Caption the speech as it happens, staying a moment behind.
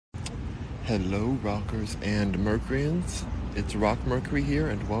Hello, rockers and Mercuryans. It's Rock Mercury here,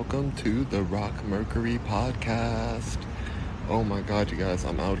 and welcome to the Rock Mercury podcast. Oh my god, you guys,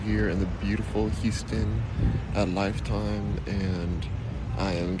 I'm out here in the beautiful Houston at Lifetime, and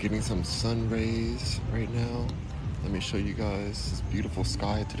I am getting some sun rays right now. Let me show you guys this beautiful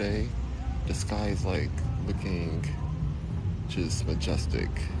sky today. The sky is like looking just majestic.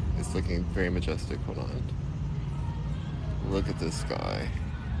 It's looking very majestic. Hold on. Look at this sky.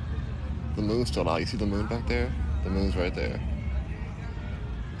 The moon's still out. You see the moon back there? The moon's right there.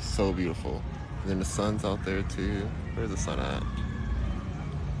 So beautiful. And then the sun's out there too. Where's the sun at?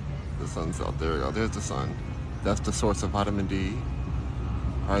 The sun's out there. Oh, there's the sun. That's the source of vitamin D.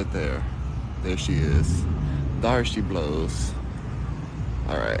 Right there. There she is. There she blows.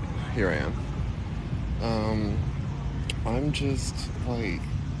 Alright, here I am. I'm just like,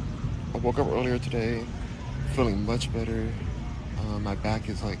 I woke up earlier today, feeling much better. My back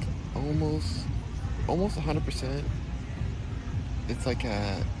is like almost 100%. It's like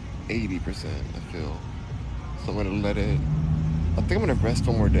at 80%, I feel. So I'm gonna let it. I think I'm gonna rest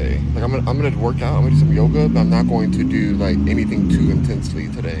one more day. Like I'm gonna work out. I'm gonna do some yoga, but I'm not going to do like anything too intensely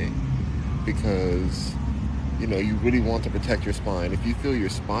today, because you really want to protect your spine. If you feel your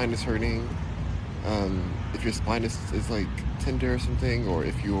spine is hurting, if your spine is like tender or something, or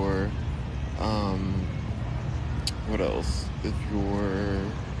if your what else? If your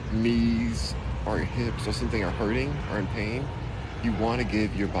knees or your hips or something are hurting or in pain, you want to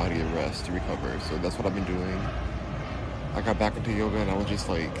give your body a rest to recover. So that's what I've been doing. I got back into yoga, and I was just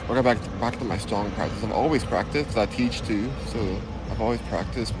like, I got back to my strong practice. I've always practiced. I teach too, so I've always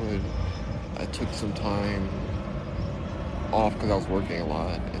practiced, but I took some time off because I was working a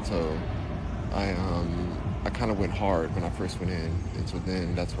lot, and so I kind of went hard when I first went in, and so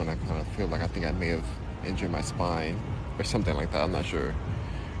then that's when I kind of feel like I think I may have injured my spine or something like that. I'm not sure.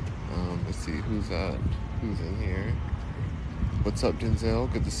 Let's see, who's in here? What's up,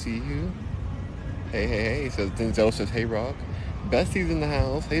 Denzel? Good to see you. Hey. Says Denzel says, hey, Rock. Bessie's in the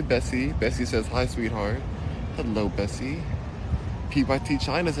house. Hey, Bessie. Bessie says, hi, sweetheart. Hello, Bessie. PYT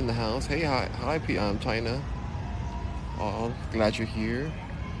China's in the house. Hey, hi, China. Oh, glad you're here.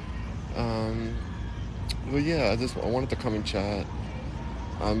 Well, yeah, I wanted to come and chat.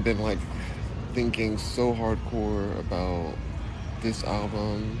 I've been like thinking so hardcore about this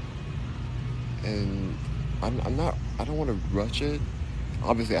album, and I don't want to rush it.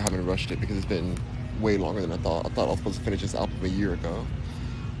 Obviously, I haven't rushed it because it's been way longer than I thought. I thought I was supposed to finish this album a year ago,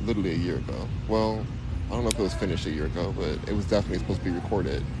 literally a year ago. Well, I don't know if it was finished a year ago, but it was definitely supposed to be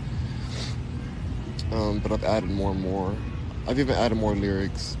recorded. But I've added more and more. I've even added more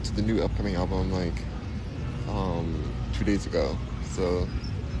lyrics to the new upcoming album, like 2 days ago. So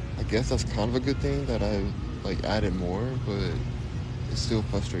I guess that's kind of a good thing that I like added more, but it's still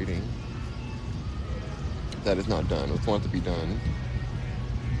frustrating that it's not done. I just want it to be done.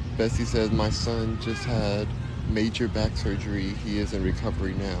 Bessie says, my son just had major back surgery. He is in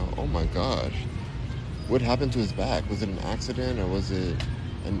recovery now. Oh my gosh. What happened to his back? Was it an accident, or was it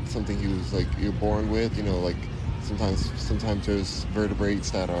something he was like, you're born with? Like sometimes there's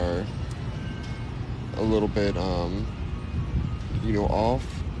vertebrates that are a little bit off.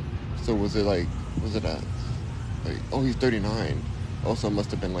 So was it at like, oh, he's 39. Also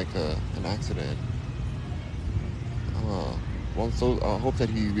must have been like an accident. Well, so I hope that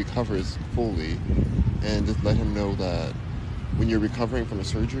he recovers fully, and just let him know that when you're recovering from a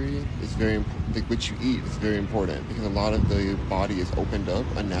surgery, it's very like what you eat is very important, because a lot of the body is opened up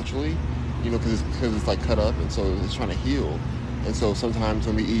unnaturally, because it's like cut up, and so it's trying to heal. And so sometimes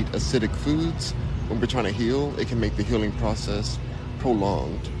when we eat acidic foods, when we're trying to heal, it can make the healing process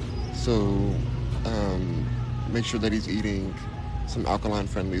prolonged. So make sure that he's eating some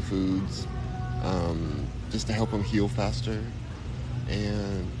alkaline-friendly foods, just to help him heal faster.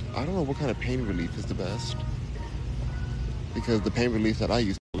 And I don't know what kind of pain relief is the best, because the pain relief that I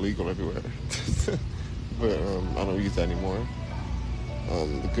use is illegal everywhere. But I don't use that anymore.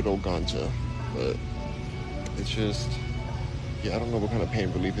 The good old ganja. But it's just, I don't know what kind of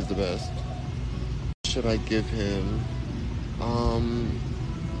pain relief is the best. Should I give him?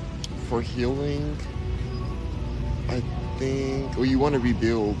 For healing, I think, you want to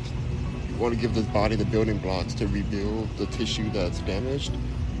rebuild. You want to give this body the building blocks to rebuild the tissue that's damaged.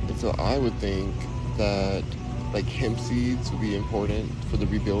 And so I would think that like hemp seeds would be important for the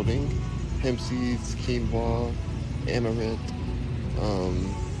rebuilding. Hemp seeds, quinoa, amaranth,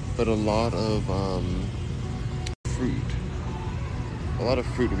 but a lot of fruit. A lot of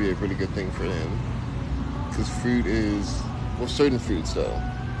fruit would be a really good thing for him, because fruit is, certain fruits though,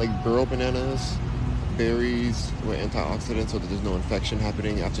 like burro bananas berries with antioxidants so that there's no infection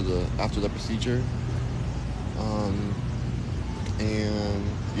happening after the procedure. Um, and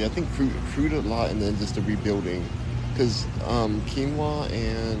yeah, I think fruit a lot, and then just the rebuilding, because quinoa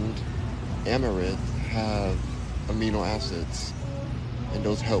and amaranth have amino acids, and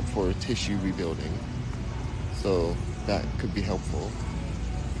those help for tissue rebuilding. So that could be helpful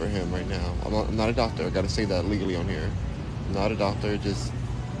for him right now. I'm not a doctor. I got to say that legally on here. I'm not a doctor. Just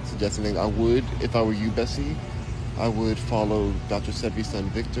suggesting things. I would, if I were you, Bessie, I would follow Dr. Sebi's son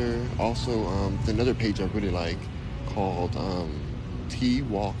Victor. Also, there's another page I really like called T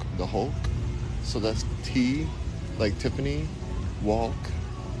Walk the Hulk. So that's T, like Tiffany, walk,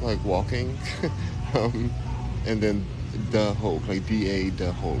 like walking, and then the Hulk, like DA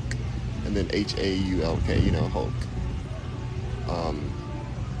the Hulk, and then HAULK, Hulk. Um,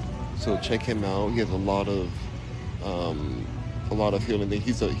 so check him out. He has a lot of healing things.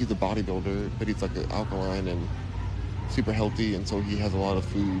 He's a bodybuilder, but he's like alkaline and super healthy, and so he has a lot of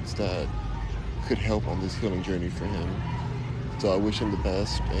foods that could help on this healing journey for him. So I wish him the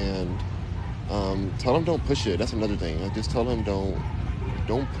best, and tell him don't push it. That's another thing. Like, just tell him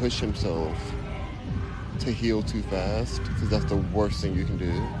don't push himself to heal too fast, because that's the worst thing you can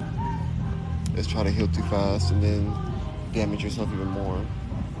do. Is try to heal too fast and then damage yourself even more.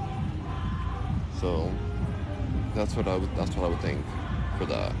 So that's what I would think for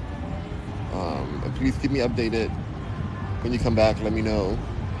that. And please keep me updated when you come back. Let me know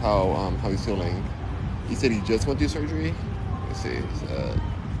how he's feeling. He said he just went through surgery. Let's see.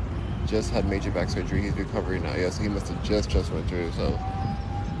 Just had major back surgery. He's recovering now. Yeah, so he must have just went through. So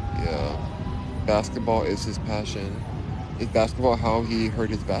yeah, basketball is his passion. Is basketball how he hurt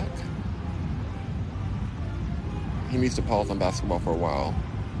his back? He needs to pause on basketball for a while.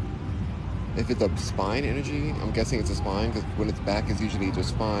 If it's a spine injury, I'm guessing it's a spine, because when it's back, it's usually just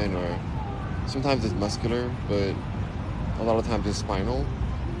spine, or sometimes it's muscular, but a lot of times it's spinal.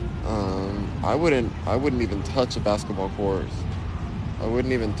 I wouldn't even touch a basketball court. I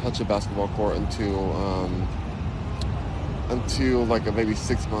wouldn't even touch a basketball court until like maybe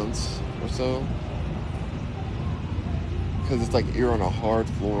 6 months or so, because it's like you're on a hard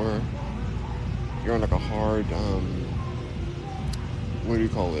floor. You're on like a hard, what do you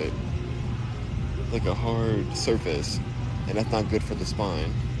call it? Like a hard surface, and that's not good for the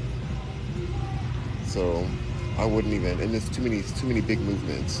spine. So I wouldn't even, and there's too many big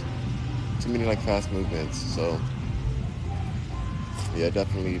movements, too many like fast movements. So yeah,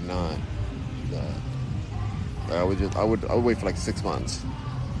 definitely not that. I would wait for like 6 months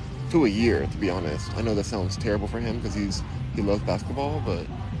to a year, to be honest. I know that sounds terrible for him because he loves basketball, but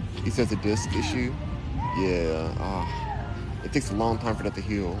he says a disc issue. Yeah, it takes a long time for that to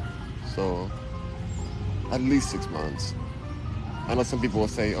heal. So at least 6 months. I know some people will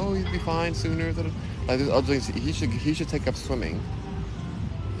say, "Oh, he'd be fine sooner." Like there's other things. He should take up swimming.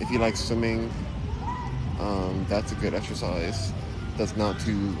 If he likes swimming, that's a good exercise. That's not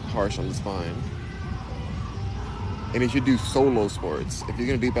too harsh on the spine. And he should do solo sports. If you're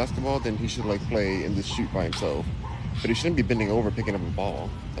gonna do basketball, then he should like play and just shoot by himself. But he shouldn't be bending over picking up a ball.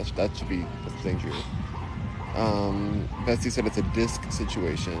 That's dangerous. Bessie said it's a disc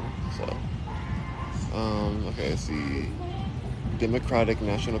situation. So, okay, let's see. Democratic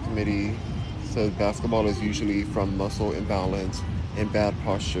National Committee says basketball is usually from muscle imbalance and bad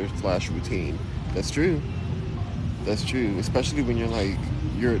posture / routine. That's true. That's true. Especially when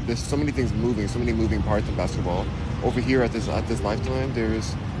there's so many things moving, so many moving parts in basketball. Over here at this Lifetime,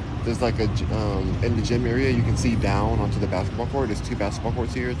 there's like in the gym area, you can see down onto the basketball court. There's 2 basketball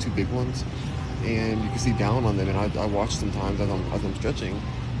courts here, 2 big ones, and you can see down on them. And I watch sometimes as I'm stretching,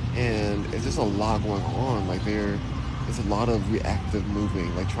 and it's just a lot going on. Like there's a lot of reactive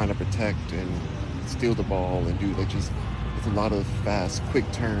moving, like trying to protect and steal the ball and do it's a lot of fast, quick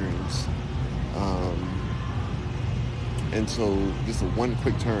turns. And so just one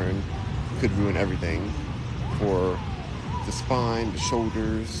quick turn could ruin everything for the spine, the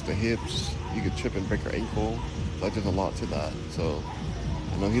shoulders, the hips. You could trip and break your ankle. Like there's a lot to that. So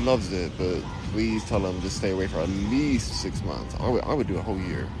I know he loves it, but please tell him just stay away for at least 6 months. I would do a whole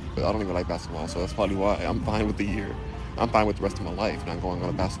year, but I don't even like basketball, so that's probably why I'm fine with the year. I'm fine with the rest of my life not going on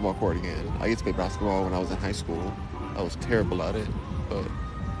a basketball court again. I used to play basketball when I was in high school. I was terrible at it, but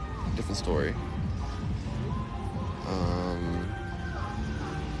different story.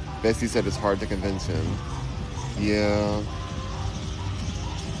 Bessie said it's hard to convince him. Yeah.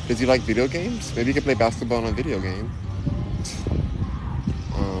 Does he like video games? Maybe he could play basketball on a video game.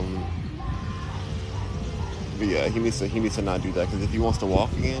 But yeah, he needs to not do that, because if he wants to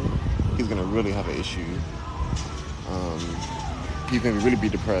walk again, he's gonna really have an issue. He's gonna really be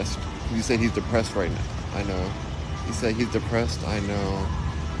depressed You said he's depressed right now. I know. He said he's depressed. I know.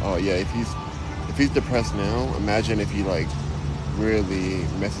 Oh yeah, if he's depressed now, imagine if he like really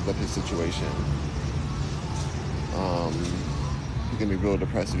messes up his situation. He's gonna be real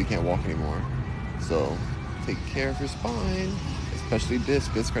depressed if he can't walk anymore. So take care of your spine, especially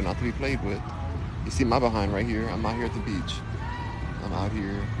disc. Discs are not to be played with. You see my behind right here. I'm out here at the beach. I'm out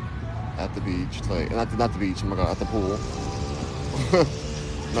here at the beach, like not the beach. Oh my god, at the pool.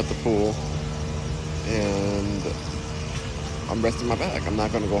 Not the pool. And I'm resting my back. I'm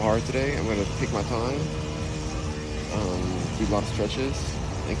not gonna go hard today. I'm gonna take my time, do a lot of stretches,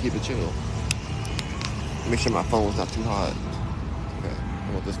 and keep it chill. Make sure my phone's not too hot. Okay,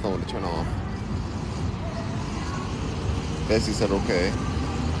 I want this phone to turn off. Bessie said okay.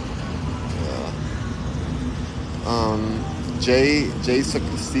 Jay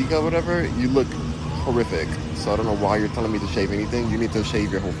Sika, whatever, you look horrific. So I don't know why you're telling me to shave anything. You need to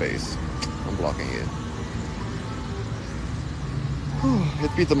shave your whole face. I'm blocking it.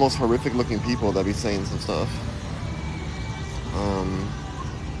 It'd be the most horrific looking people that be saying some stuff.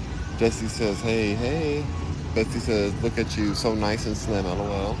 Jesse says, hey. Betsy says, look at you, so nice and slim,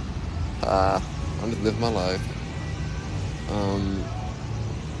 lol. I'm just living my life.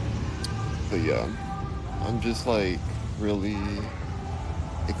 But yeah, I'm just like really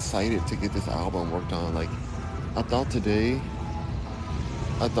excited to get this album worked on. Like, I thought today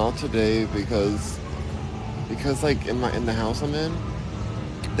because like in the house I'm in,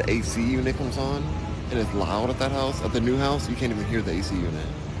 the AC unit comes on and it's loud at that house. At the new house, you can't even hear the AC unit.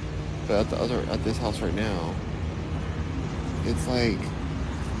 But at this house right now, it's like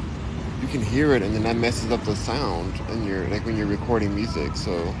you can hear it, and then that messes up the sound, and you're like when you're recording music.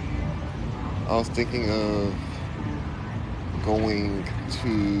 So I was thinking of going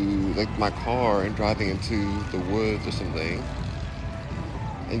to like my car and driving into the woods or something,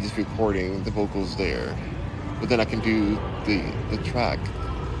 and just recording the vocals there. But then I can do the track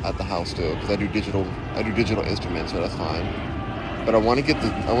at the house still, because I do digital instruments, so that's fine. But I want to get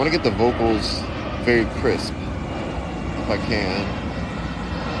the vocals very crisp if I can.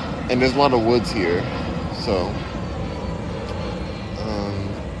 And there's a lot of woods here, so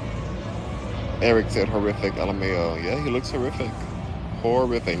Eric said horrific, LMAO. Yeah, he looks horrific.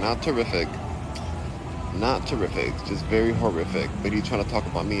 Horrific, not terrific. Not terrific, just very horrific. But he's trying to talk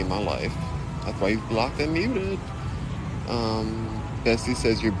about me and my life. That's why he's blocked and muted. Bessie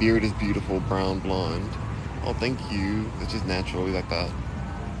says your beard is beautiful, brown blonde. Oh, thank you. It's just naturally like that.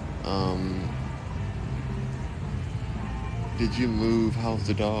 Did you move? How's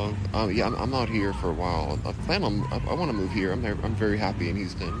the dog? Yeah, I'm out here for a while. I want to move here. I'm very happy in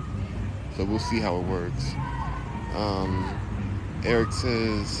Houston. So we'll see how it works. Eric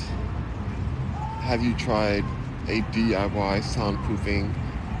says, have you tried a DIY soundproofing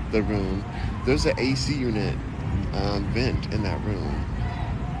the room? There's an AC unit vent in that room,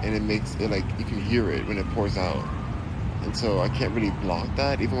 and it makes it like you can hear it when it pours out, and so I can't really block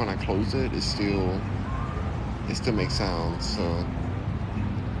that. Even when I close it, it still makes sounds. So,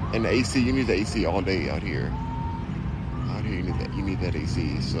 and the AC, you need the AC all day out here. Out here, you need that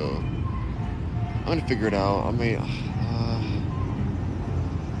AC. So I'm gonna figure it out. I mean,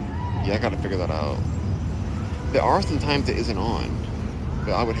 yeah, I gotta figure that out. There are some times it isn't on,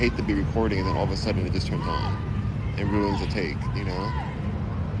 but I would hate to be recording and then all of a sudden it just turns on and ruins the take, you know?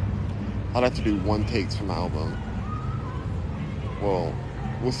 I'd have to do one takes for my album. Well,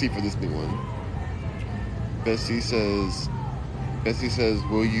 we'll see for this new one. Bessie says,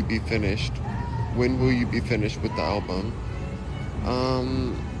 will you be finished? When will you be finished with the album?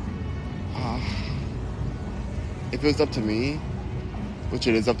 If it was up to me, which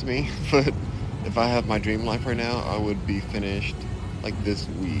it is up to me, but if I have my dream life right now, I would be finished like this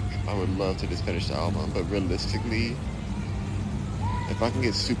week. I would love to just finish the album, but realistically, if I can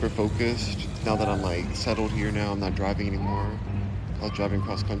get super focused, now that I'm like settled here now, I'm not driving anymore. I was driving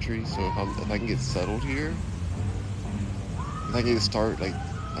cross country, so if I can get settled here, if I can start like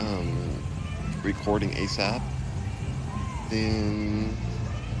recording ASAP, then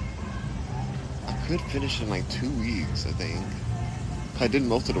I could finish in like 2 weeks, I think. I did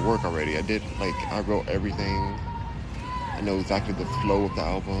most of the work already. I wrote everything. I know exactly the flow of the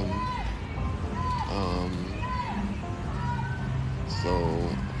album. So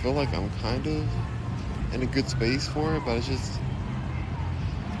I feel like I'm kind of in a good space for it, but it's just,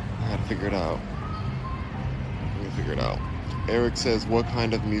 I gotta figure it out. I'm gonna figure it out. Eric says, what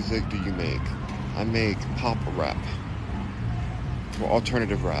kind of music do you make? I make pop rap. Or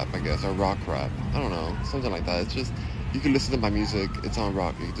alternative rap, I guess, or rock rap. I don't know, something like that. It's just, you can listen to my music. It's on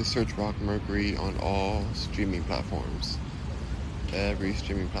Rock. You can just search Rock Mercury on all streaming platforms. Every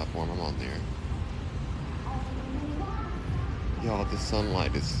streaming platform I'm on there. Y'all, the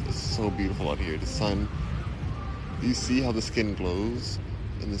sunlight is so beautiful out here. The sun, you see how the skin glows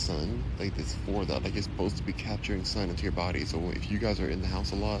in the sun? Like, it's for that. Like, you're supposed to be capturing sun into your body. So if you guys are in the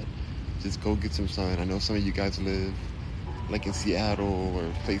house a lot, just go get some sun. I know some of you guys live, like, in Seattle or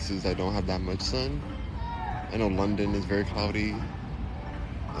places that don't have that much sun. I know London is very cloudy.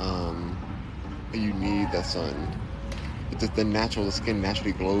 But you need that sun. The skin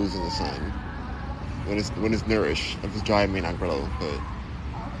naturally glows in the sun. When it's nourished. If it's dry, it may not glow, but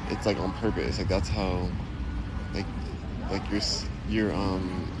it's like on purpose. Like, that's how, like your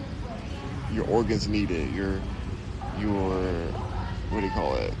organs need it. Your what do you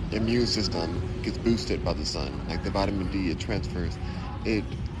call it? Immune system gets boosted by the sun. Like, the vitamin D, it transfers. It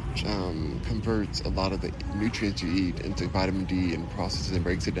converts a lot of the nutrients you eat into vitamin D and processes and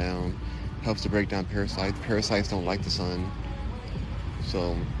breaks it down. Helps to break down parasites. Parasites don't like the sun.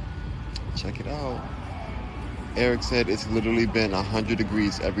 So, check it out. Eric said it's literally been 100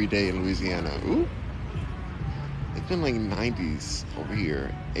 degrees every day in Louisiana. Ooh. It's been like 90s over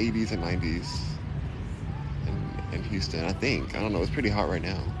here. 80s and 90s in Houston, I think. I don't know. It's pretty hot right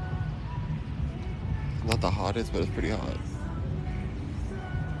now. Not the hottest, but it's pretty hot.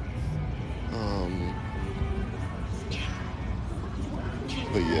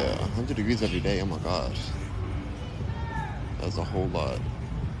 But yeah, 100 degrees every day. Oh my gosh. That's a whole lot.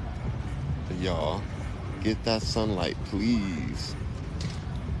 But y'all, get that sunlight, please.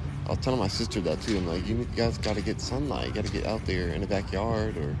 I was telling my sister that too. I'm like, you guys gotta get sunlight. You gotta get out there in the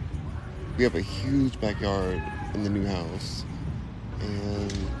backyard. Or we have a huge backyard in the new house,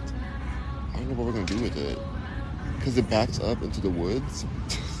 and I don't know what we're gonna do with it because it backs up into the woods.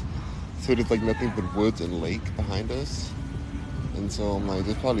 So there's like nothing but woods and lake behind us. And so I'm like,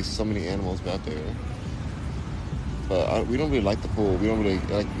 there's probably so many animals back there. But we don't really like the pool. We don't really,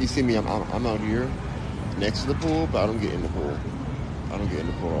 like, you see me, I'm out here next to the pool, but I don't get in the pool. I don't get in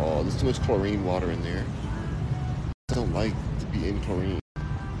the pool at all. There's too much chlorine water in there. I don't like to be in chlorine.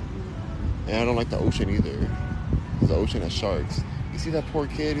 And I don't like the ocean either. Because the ocean has sharks. You see that poor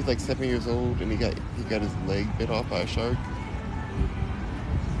kid? He's like 7 years old and he got his leg bit off by a shark.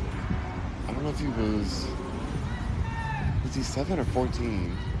 I don't know if he was he 7 or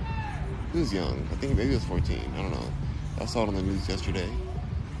 14? He was young. I think maybe he was 14. I don't know. I saw it on the news yesterday.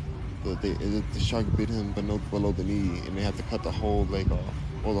 The shark bit him below the knee, and they had to cut the whole leg off,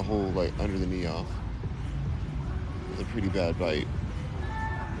 or the whole, like, under the knee off. It's a pretty bad bite.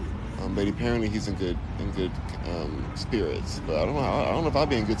 But apparently he's in good spirits. But I don't know if I'd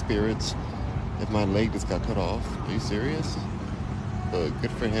be in good spirits if my leg just got cut off. Are you serious? But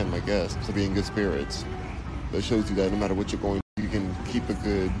good for him, I guess, to be in good spirits. But it shows you that no matter what you're going through, you can keep a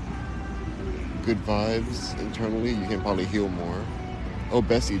good vibes internally. You can probably heal more. Oh,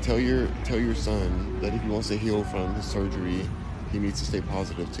 Bessie, tell your son that if he wants to heal from his surgery, he needs to stay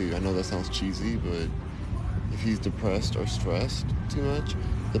positive too. I know that sounds cheesy, but if he's depressed or stressed too much,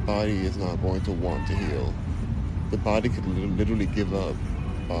 the body is not going to want to heal. The body could literally give up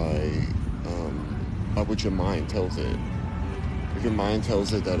by what your mind tells it. If your mind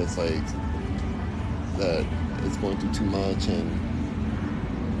tells it that it's like that it's going through too much and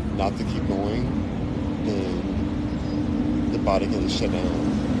not to keep going, then the body can just shut down.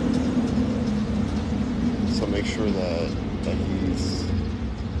 So make sure that he's,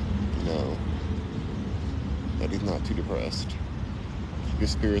 that he's not too depressed. Keep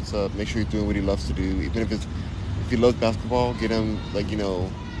his spirits up. Make sure he's doing what he loves to do. Even if he loves basketball, get him, if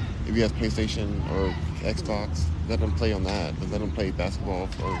he has PlayStation or Xbox, let him play on that. Let him play basketball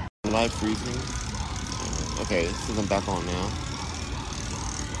for live freezing. Okay, since I'm back on now.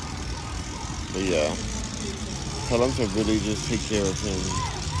 But yeah, tell him to really just take care of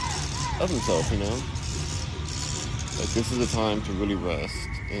himself, Like, this is the time to really rest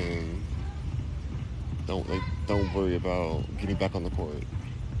and don't worry about getting back on the court.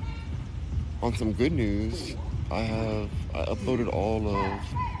 On some good news, I uploaded all of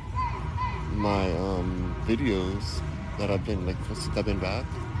my videos that I've been since I've been back.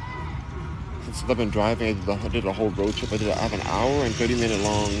 Since I've been driving, I did a whole road trip. I have an hour and 30-minute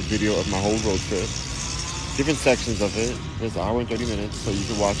long video of my whole road trip. Different sections of it. There's an hour and 30 minutes, so you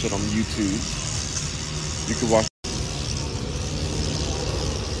can watch it on YouTube. You can watch.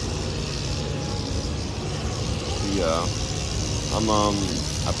 Yeah.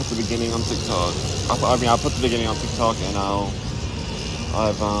 I put the beginning on TikTok. I put the beginning on TikTok, and I'll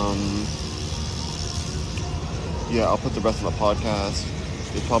put the rest of the podcast.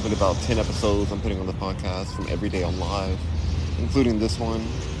 There's probably about 10 episodes I'm putting on the podcast from every day on live, including this one.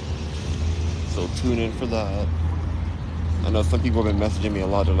 So tune in for that. I know some people have been messaging me a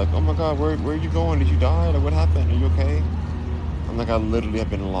lot. They're like, "Oh my God, where are you going? Did you die? Like, what happened? Are you okay?" I'm like, I literally have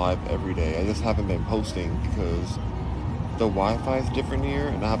been live every day. I just haven't been posting because the Wi-Fi is different here,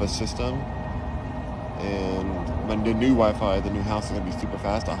 and I have a system. And the new Wi-Fi, the new house is gonna be super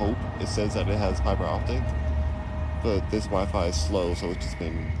fast. I hope it says that it has fiber optic, but this Wi-Fi is slow, so it's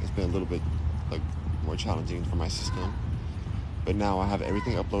been a little bit like more challenging for my system. But now I have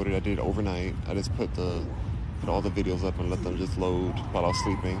everything uploaded. I did it overnight. I just put all the videos up and let them just load while I was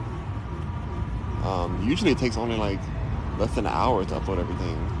sleeping. Usually it takes only like less than an hour to upload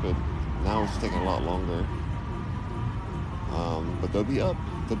everything, but now it's taking a lot longer. But they'll be up.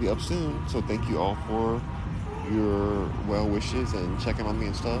 They'll be up soon. So thank you all for your well wishes and checking on me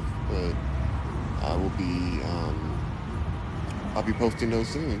and stuff. But I will be I'll be posting those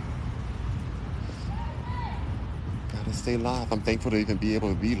soon. Gotta stay live. I'm thankful to even be able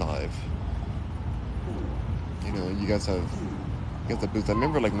to be live. You know, you guys have boost. I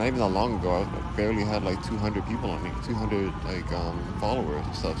remember like not even that long ago, I barely had like 200 people on me, 200 like followers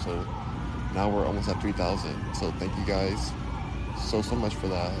and stuff. So now we're almost at 3,000. So thank you guys so much for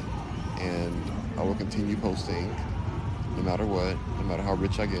that. And I will continue posting no matter what, no matter how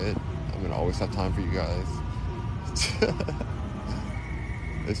rich I get. I'm gonna always have time for you guys.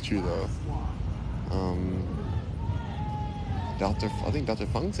 It's true though. I think Dr.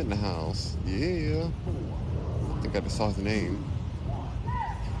 Funk's in the house. Yeah. I think I just saw his name.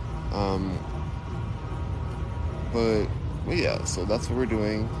 But yeah, so that's what we're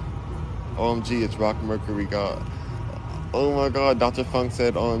doing. OMG, it's Rock Mercury. Oh my God, Dr. Funk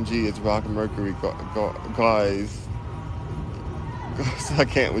said, OMG, it's Rock Mercury. Guys, I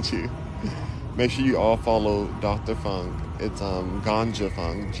can't with you. Make sure you all follow Dr. Funk. It's Ganja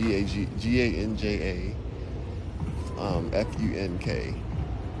Funk, Ganja Funk.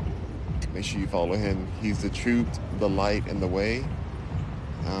 Make sure you follow him. He's the truth, the light, and the way.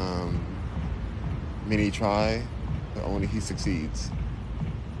 Many try, but only he succeeds.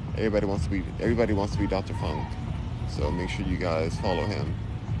 Everybody wants to be Dr. Funk. So make sure you guys follow him.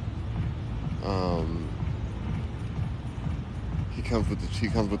 He comes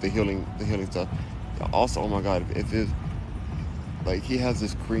with the healing stuff. Also, oh my God, if it like he has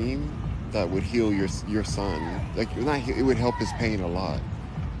this cream that would heal your son. Like it would help his pain a lot.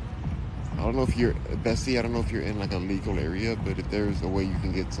 I don't know if you're Bessie. I don't know if you're in like a legal area, but if there's a way you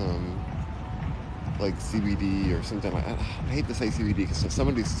can get some like CBD or something like. I hate to say CBD because some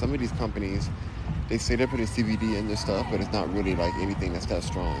of these companies, they say they're putting CBD in their stuff, but it's not really like anything that's that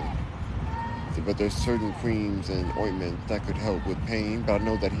strong. But there's certain creams and ointments that could help with pain. But I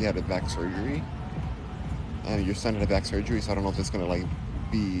know that he had a back surgery. Your son had a back surgery, so I don't know if it's gonna like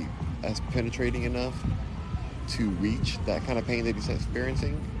be as penetrating enough to reach that kind of pain that he's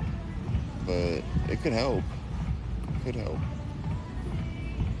experiencing. But it could help.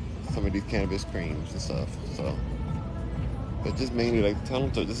 Some of these cannabis creams and stuff. So, but just mainly like tell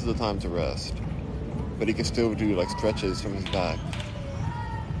him this is the time to rest. But he can still do like stretches from his back.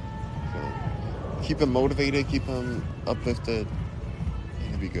 So, keep him motivated, keep him uplifted, and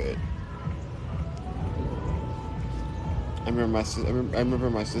he'll be good. I remember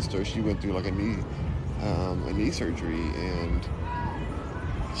my sister. She went through like a knee surgery, and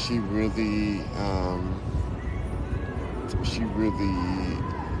she really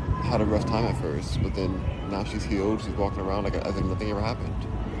had a rough time at first, but then now she's healed. She's walking around like as if nothing ever happened.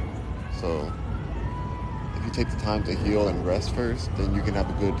 So if you take the time to heal and rest first, then you can have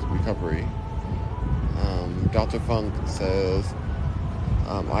a good recovery. Dr. Funk says,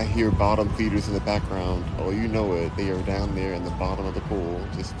 I hear bottom feeders in the background. Oh, you know it. They are down there in the bottom of the pool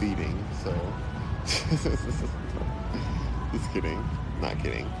just feeding. So just kidding. Not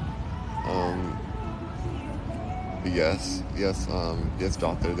kidding. But yes,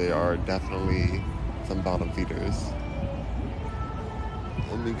 doctor, they are definitely some bottom feeders.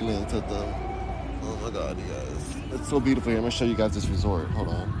 Let me glance at them. Oh my God, you guys. It's so beautiful here. I'm gonna show you guys this resort. Hold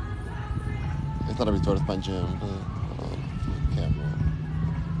on. It's not a resort, it's my gym, but hold on. Camera.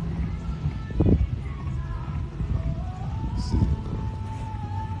 Let's see.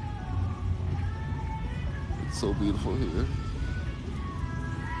 It's so beautiful here.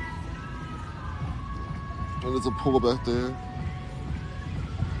 And there's a pool back there.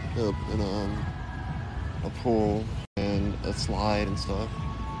 And a pool and a slide and stuff.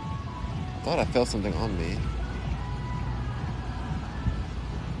 I thought I felt something on me.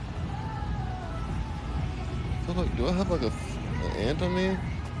 I feel like, do I have like an ant on me? I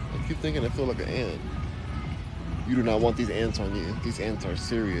keep thinking I feel like an ant. You do not want these ants on you. These ants are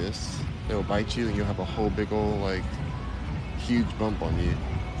serious. They'll bite you and you'll have a whole big old like huge bump on you.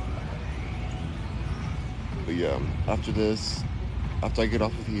 But But yeah, after this, after I get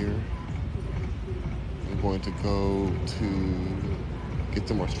off of here, I'm going to go to get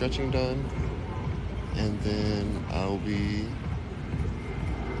some more stretching done, and then I'll be.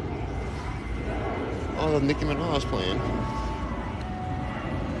 Oh, the Nicki Minaj playing.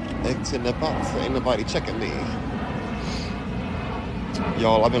 X in the box, ain't nobody checking me.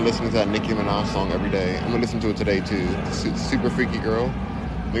 Y'all, I've been listening to that Nicki Minaj song every day. I'm gonna listen to it today too. Super Freaky Girl.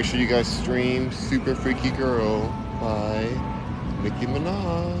 Make sure you guys stream Super Freaky Girl by Nicki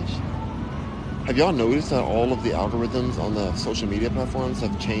Minaj. Have y'all noticed that all of the algorithms on the social media platforms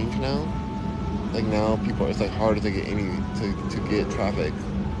have changed now? Like now people, it's like harder to get to get traffic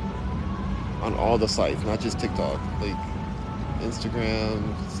on all the sites, not just TikTok. Like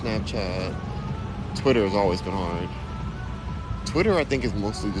Instagram, Snapchat, Twitter has always been hard. Twitter, I think, is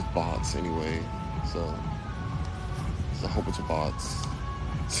mostly just bots anyway. So it's a whole bunch of bots.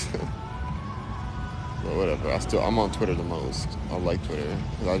 But whatever. I'm on Twitter the most. I like Twitter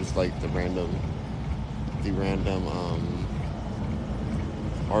because I just like the random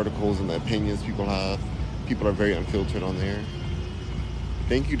articles and the opinions people have. People are very unfiltered on there.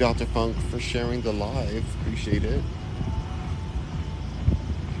 Thank you, Dr. Funk, for sharing the live. Appreciate it.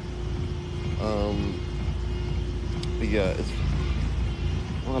 But yeah, it's.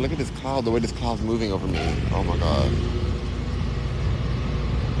 Oh, look at this cloud. The way this cloud's moving over me. Oh my god.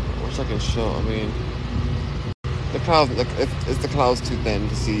 I wish I can show. I mean, the clouds. Like, it's the clouds too thin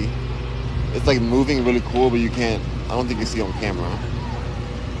to see. It's like moving really cool, but you can't. I don't think you see on camera.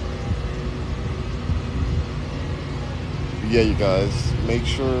 But yeah, you guys, make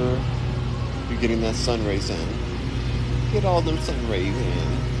sure you're getting that sun rays in. Get all them sun rays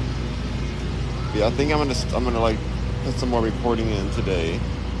in. Yeah, I think I'm gonna like put some more reporting in today.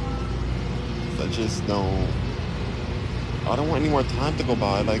 I just don't. I don't want any more time to go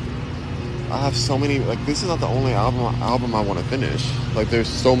by. Like, I have so many. Like, this is not the only album I want to finish. Like, there's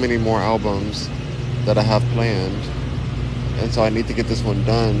so many more albums that I have planned, and so I need to get this one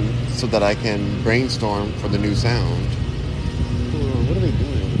done so that I can brainstorm for the new sound. What are they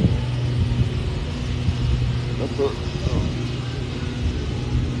doing?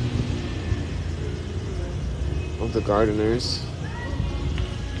 Of the gardeners.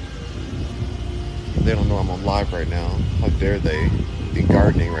 They don't know I'm on live right now. How dare they be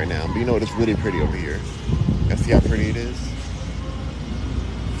gardening right now? But you know what? It's really pretty over here. You see how pretty it is?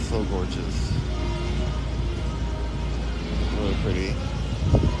 So gorgeous. Really pretty.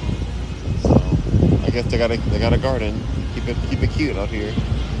 So I guess they got a garden. Keep it cute out here.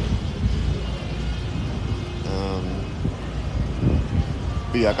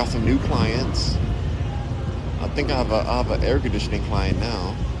 But yeah, I got some new clients. I think I have an air conditioning client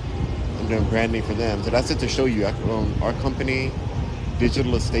now. I'm doing branding for them. So that's it to show you. Our company,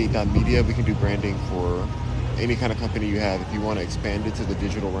 Digital Estate Media, we can do branding for any kind of company you have. If you want to expand it to the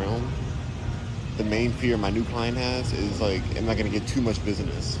digital realm, the main fear my new client has is like, am I going to get too much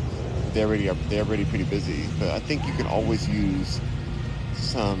business? They're already pretty busy. But I think you can always use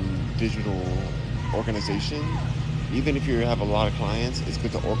some digital organization. Even if you have a lot of clients, it's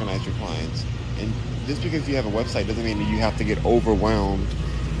good to organize your clients. And just because you have a website doesn't mean that you have to get overwhelmed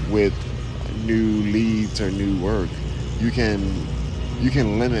with new leads or new work. You can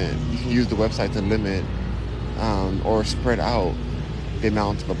use the website to limit or spread out the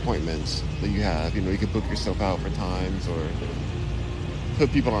amount of appointments that you have. You know, you can book yourself out for times or put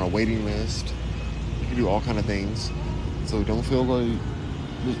people on a waiting list. You can do all kind of things. So don't feel like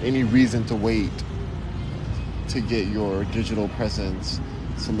there's any reason to wait to get your digital presence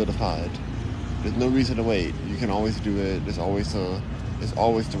solidified. There's no reason to wait. You can always do it. There's always the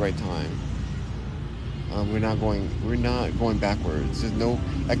right time. We're not going backwards. There's no,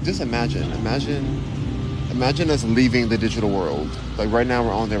 like, just imagine us leaving the digital world. Like right now,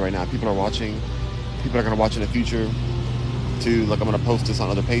 we're on there right now. People are watching. People are gonna watch in the future. Too. Like, I'm gonna post this on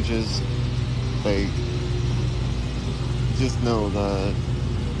other pages. Like, just know that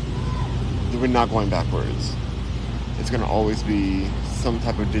we're not going backwards. It's gonna always be some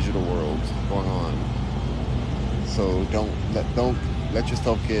type of digital world going on. So don't let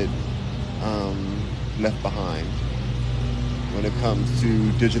yourself get left behind when it comes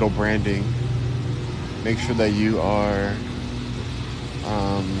to digital branding. Make sure that you are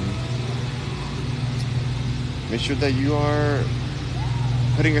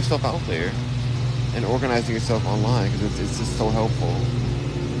putting yourself out there and organizing yourself online, because it's just so helpful.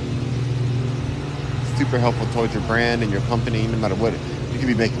 Super helpful towards your brand and your company, no matter what. You can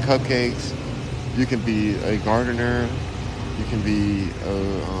be making cupcakes, you can be a gardener, you can be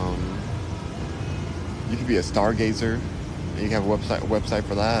a stargazer, and you can have a website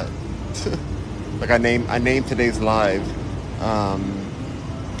for that. Like I named today's live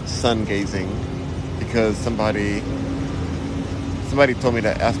sun gazing because somebody told me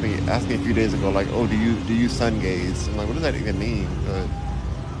to ask me a few days ago, like, oh, do you sun gaze? I'm like, what does that even mean? But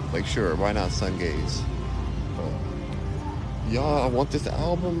like, sure, why not sun gaze? But y'all, I want this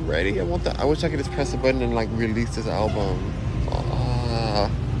album ready. I wish I could just press a button and like release this album.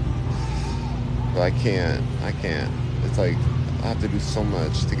 But I can't. It's like I have to do so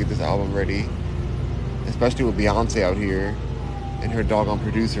much to get this album ready, especially with Beyonce out here and her doggone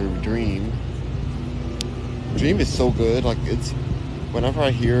producer Dream. Dream is so good. Like, it's whenever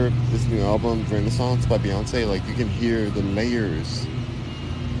I hear this new album Renaissance by Beyonce, like you can hear the layers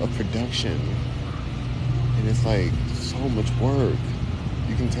of production, and it's like so much work.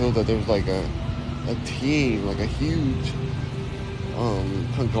 You can tell that there's like a team, like a huge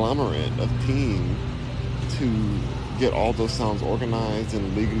conglomerate of team to get all those sounds organized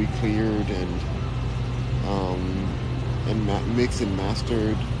and legally cleared and mixed and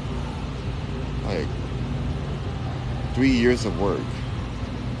mastered. Like 3 years of work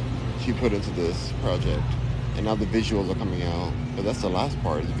she put into this project, and now the visuals are coming out. But that's the last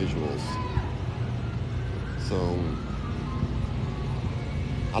part, the visuals. So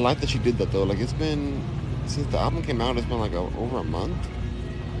I like that she did that though. Like, it's been since the album came out, it's been like over a month,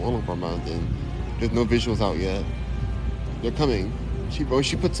 well over a month, and there's no visuals out yet. They're coming. She put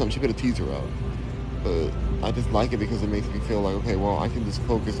a teaser out, but I just like it because it makes me feel like, okay, well, I can just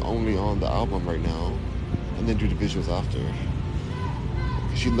focus only on the album right now, and then do the visuals after.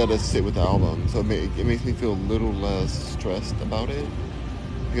 She let us sit with the album, so it makes me feel a little less stressed about it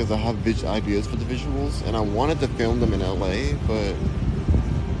because I have ideas for the visuals, and I wanted to film them in LA, but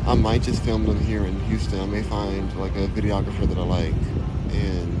I might just film them here in Houston. I may find like a videographer that I like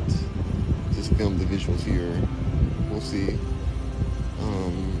and just film the visuals here. We'll see.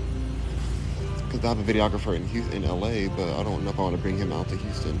 Because I have a videographer in LA, but I don't know if I want to bring him out to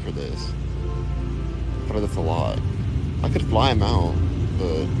Houston for this. I feel like that's a lot. I could fly him out,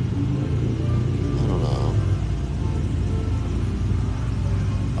 but I don't know.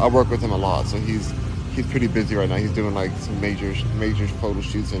 I work with him a lot, so he's pretty busy right now. He's doing like some major photo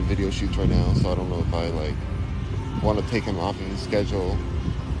shoots and video shoots right now, so I don't know if I like want to take him off of his schedule.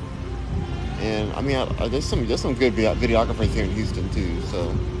 And I mean, there's some good videographers here in Houston too.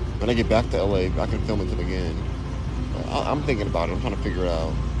 So when I get back to LA, I can film with him again. I'm thinking about it. I'm trying to figure it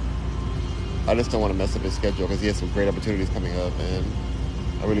out. I just don't want to mess up his schedule because he has some great opportunities coming up, and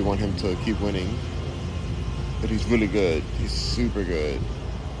I really want him to keep winning. But he's really good. He's super good.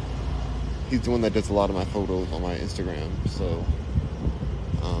 He's the one that does a lot of my photos on my Instagram, so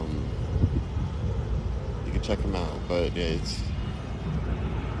you can check him out. But yeah,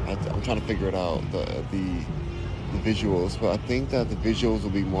 I'm trying to figure it out, the visuals. But I think that the visuals will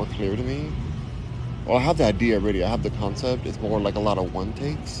be more clear to me. Well, I have the idea already. I have the concept. It's more like a lot of one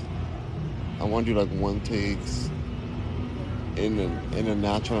takes. I want to do like one takes in a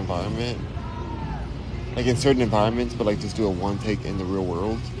natural environment, like in certain environments, but like just do a one take in the real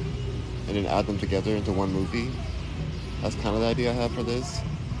world, and then add them together into one movie. That's kind of the idea I have for this.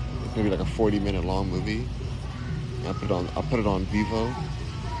 It's gonna be like a 40-minute long movie. I'll put it on Vivo.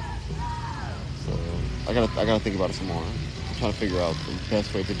 So I gotta think about it some more. I'm trying to figure out the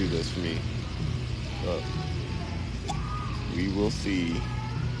best way to do this for me. But we will see.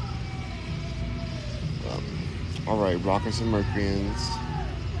 All right, Rockers and Mercuryans.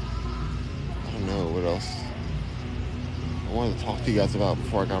 I don't know what else I wanted to talk to you guys about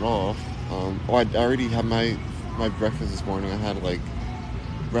before I got off. I already had my breakfast this morning. I had like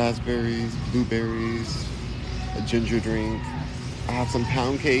raspberries, blueberries, a ginger drink. I had some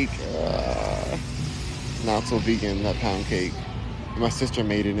pound cake. Not so vegan, that pound cake. My sister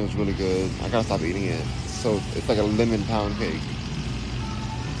made it and it was really good. I gotta stop eating it. So it's like a lemon pound cake.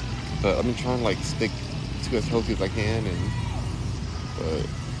 But I've been trying to like stick to as healthy as I can, but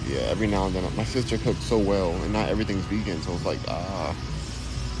yeah, every now and then my sister cooks so well and not everything's vegan, so it's like I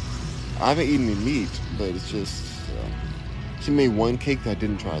haven't eaten any meat, but it's just she made one cake that I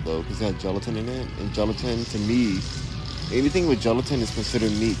didn't try though because it had gelatin in it, and gelatin to me, anything with gelatin is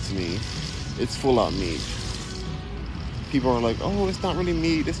considered meat to me. It's full out meat. People are like, oh, it's not really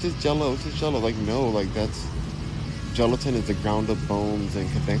meat, it's just jello. Like, no, like that's gelatin is the ground up bones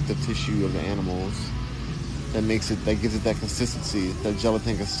and connective tissue of the animals that gives it that consistency, that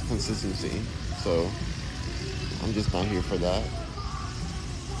gelatin consistency. So I'm just not here for that.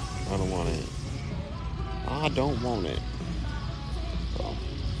 I don't want it. So,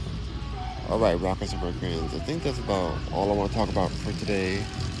 all right, Rockers and Mercuryans. I think that's about all I want to talk about for today.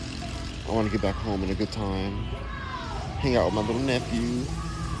 I want to get back home in a good time, hang out with my little nephew,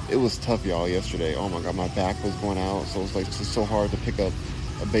 it was tough, y'all, yesterday. Oh my God, my back was going out. So it's like just so hard to pick up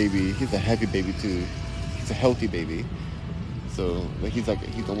a baby. He's a heavy baby too. He's a healthy baby. So like he's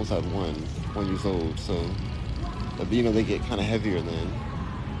almost at 1 years old. So, but they get kind of heavier then.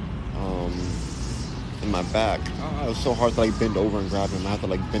 In my back, it was so hard to like bend over and grab him. I have to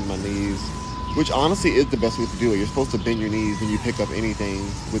like bend my knees, which honestly is the best way to do it. You're supposed to bend your knees when you pick up anything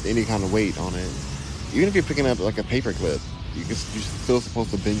with any kind of weight on it. Even if you're picking up like a paper clip, you're still supposed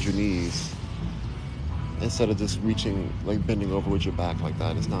to bend your knees instead of just reaching, like bending over with your back like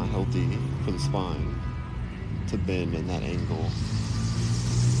that. It's not healthy for the spine to bend in that angle.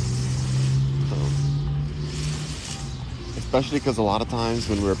 So, especially because a lot of times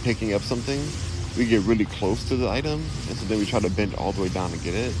when we're picking up something, we get really close to the item, and so then we try to bend all the way down to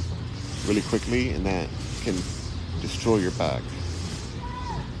get it really quickly, and that can destroy your back.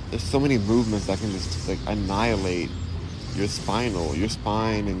 There's so many movements that can just like annihilate your spine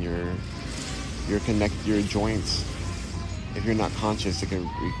and your joints. If you're not conscious, you can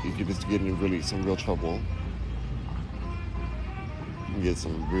just get in some real trouble. You can get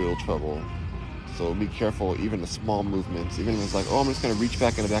some real trouble. So be careful, even the small movements. Even if it's like, oh, I'm just gonna reach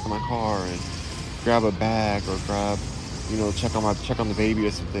back in the back of my car and grab a bag or grab, check on the baby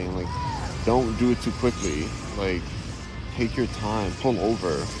or something. Like, don't do it too quickly. Like, take your time. Pull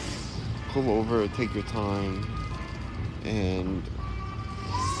over, take your time, and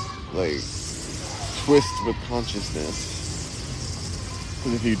like twist with consciousness.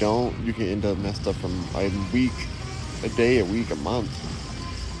 Because if you don't, you can end up messed up from a week, a day, a week, a month.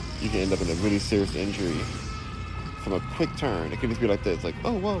 You can end up in a really serious injury from a quick turn. It can just be like this, like,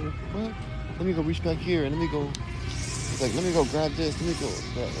 oh, whoa, what? Let me go reach back here, and let me go grab this, let me go,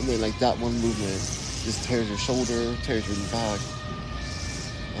 and then like that one movement just tears your shoulder, tears your back,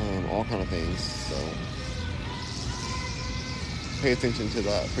 all kind of things. So pay attention to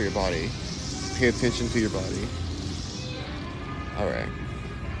that for your body. Pay attention to your body. All right,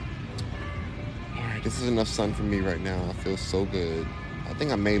 this is enough sun for me right now. I feel so good. I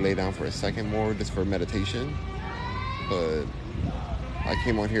think I may lay down for a second more just for meditation, but I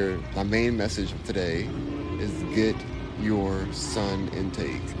came on here. My main message today is get your sun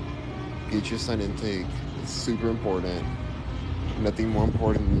intake. Get your sun intake. It's super important. Nothing more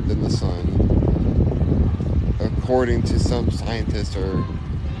important than the sun. According to some scientists, or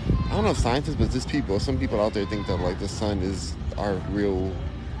I don't know if scientists, but just people. Some people out there think that like the sun is our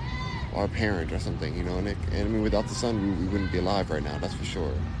parent or something, and I mean, without the sun, we wouldn't be alive right now. That's for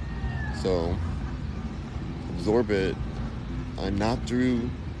sure. So absorb it. Not through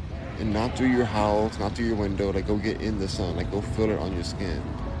your house, not through your window. Like, go get in the sun. Like, go feel it on your skin.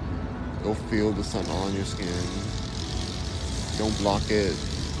 Go feel the sun on your skin. Don't block it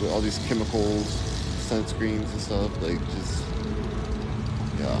with all these chemicals, sunscreens and stuff. Like, just,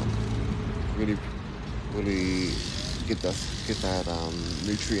 yeah, really, really get that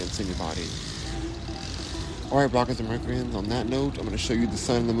nutrients in your body. All right, Rockers and Mercuryans. On that note, I'm gonna show you the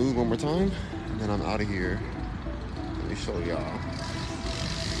sun and the moon one more time, and then I'm out of here. Let me show y'all.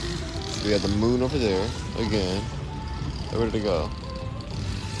 We have the moon over there again. Where did it go?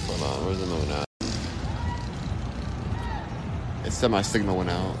 Hold on, where's the moon at? It said my signal went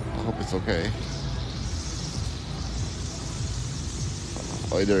out. I hope it's okay.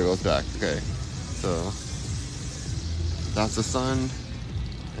 Oh, there it goes back. Okay, so that's the sun,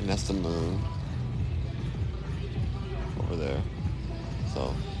 and that's the moon over there.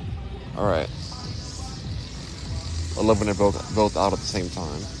 So, all right. I love when they're both out at the same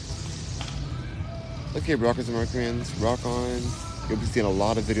time. Okay, Rockers and Mercuryans, rock on. You'll be seeing a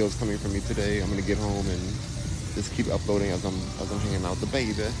lot of videos coming from me today. I'm gonna get home and just keep uploading as I'm hanging out with the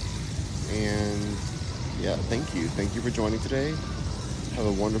baby. And yeah, thank you for joining today. Have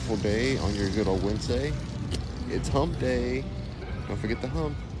a wonderful day on your good old Wednesday. It's hump day. Don't forget the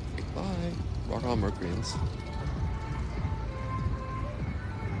hump. Bye. Rock on, Mercuryans.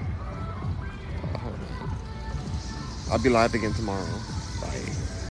 I'll be live again tomorrow. Bye.